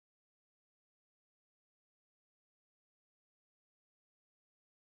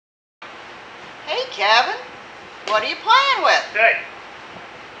Kevin. What are you playing with? Hey,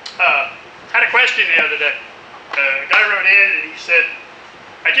 had a question the other day. A guy wrote in and he said,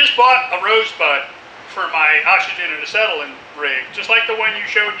 I just bought a rosebud for my Oxygen-Acetylene rig, just like the one you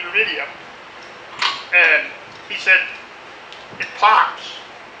showed in your video. And he said, it pops.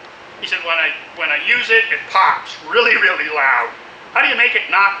 He said, when I use it, it pops really, really loud. How do you make it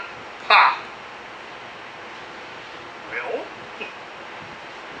not pop? Well,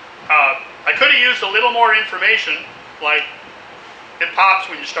 I could have used a little more information, like it pops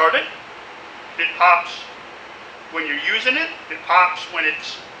when you start it, it pops when you're using it, it pops when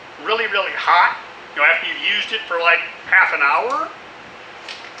it's really, really hot, after you've used it for like half an hour.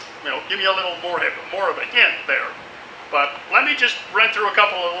 Give me a little more of a hint there. But let me just run through a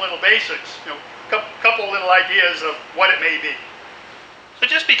couple of little basics, couple of little ideas of what it may be. So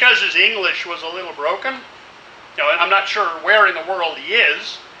just because his English was a little broken, I'm not sure where in the world he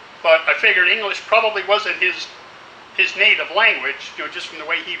is, but I figured English probably wasn't his native language, just from the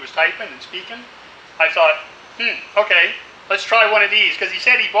way he was typing and speaking. I thought, okay, let's try one of these, because he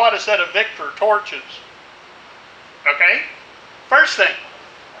said he bought a set of Victor torches. Okay, first thing,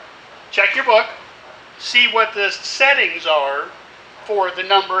 check your book, see what the settings are for the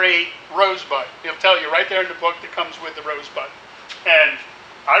number 8 rosebud. It'll tell you right there in the book that comes with the rosebud. And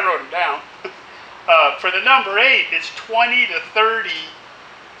I wrote them down. For the number 8, it's 20 to 30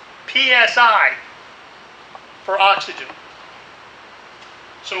 PSI for oxygen.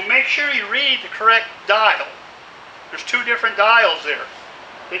 So make sure you read the correct dial. There's 2 different dials there.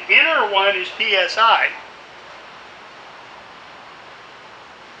 The inner one is PSI.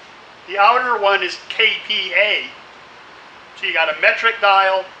 The outer one is kPa. So you got a metric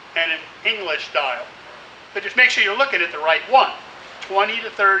dial and an English dial. But just make sure you're looking at the right one. 20 to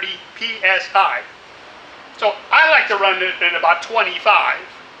 30 PSI. So I like to run it at about 25.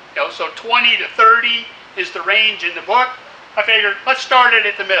 So 20 to 30 is the range in the book. I figured, let's start it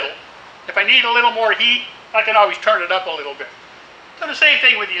at the middle. If I need a little more heat, I can always turn it up a little bit. So the same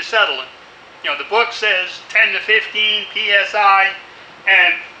thing with the acetylene. The book says 10 to 15 PSI,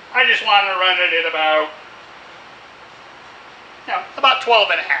 and I just want to run it at about 12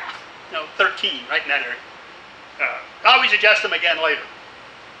 and a half, 13, right in that area. Always adjust them again later.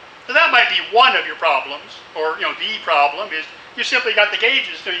 So that might be one of your problems, or the problem is you simply got the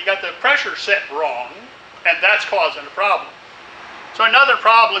gauges, so you got the pressure set wrong, and that's causing a problem. So another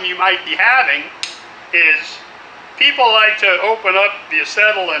problem you might be having is people like to open up the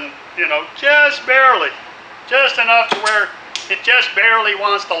acetylene, just barely, just enough to where it just barely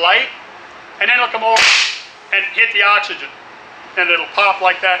wants the light, and then it'll come over and hit the oxygen, and it'll pop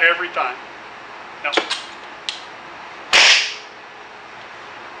like that every time.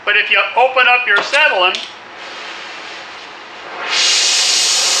 But if you open up your acetylene,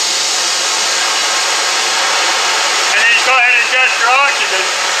 and then you go ahead and adjust your oxygen,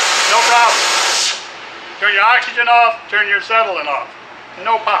 no problem. Turn your oxygen off, turn your acetylene off,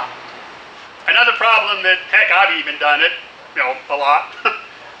 no pop. Another problem that, heck, I've even done it, a lot.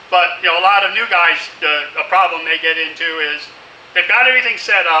 But, a lot of new guys, a problem they get into is they've got everything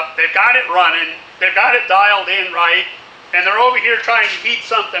set up, they've got it running, they've got it dialed in right, and they're over here trying to heat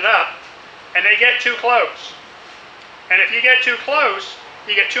something up, and they get too close. And if you get too close,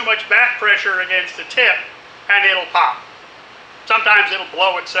 you get too much back pressure against the tip, and it'll pop. Sometimes it'll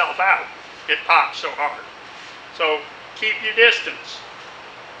blow itself out. It pops so hard. So keep your distance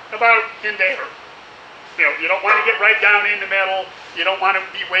about in there. You don't want to get right down in the middle. You don't want to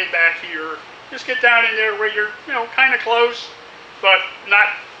be way back here. Just get down in there where you're, kind of close, but not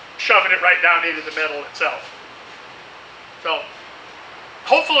shoving it right down into the middle itself. So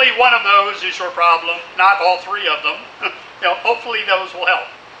hopefully one of those is your problem, not all 3 of them. Hopefully those will help.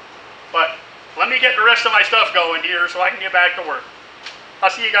 But let me get the rest of my stuff going here so I can get back to work. I'll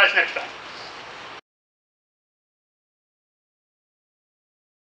see you guys next time.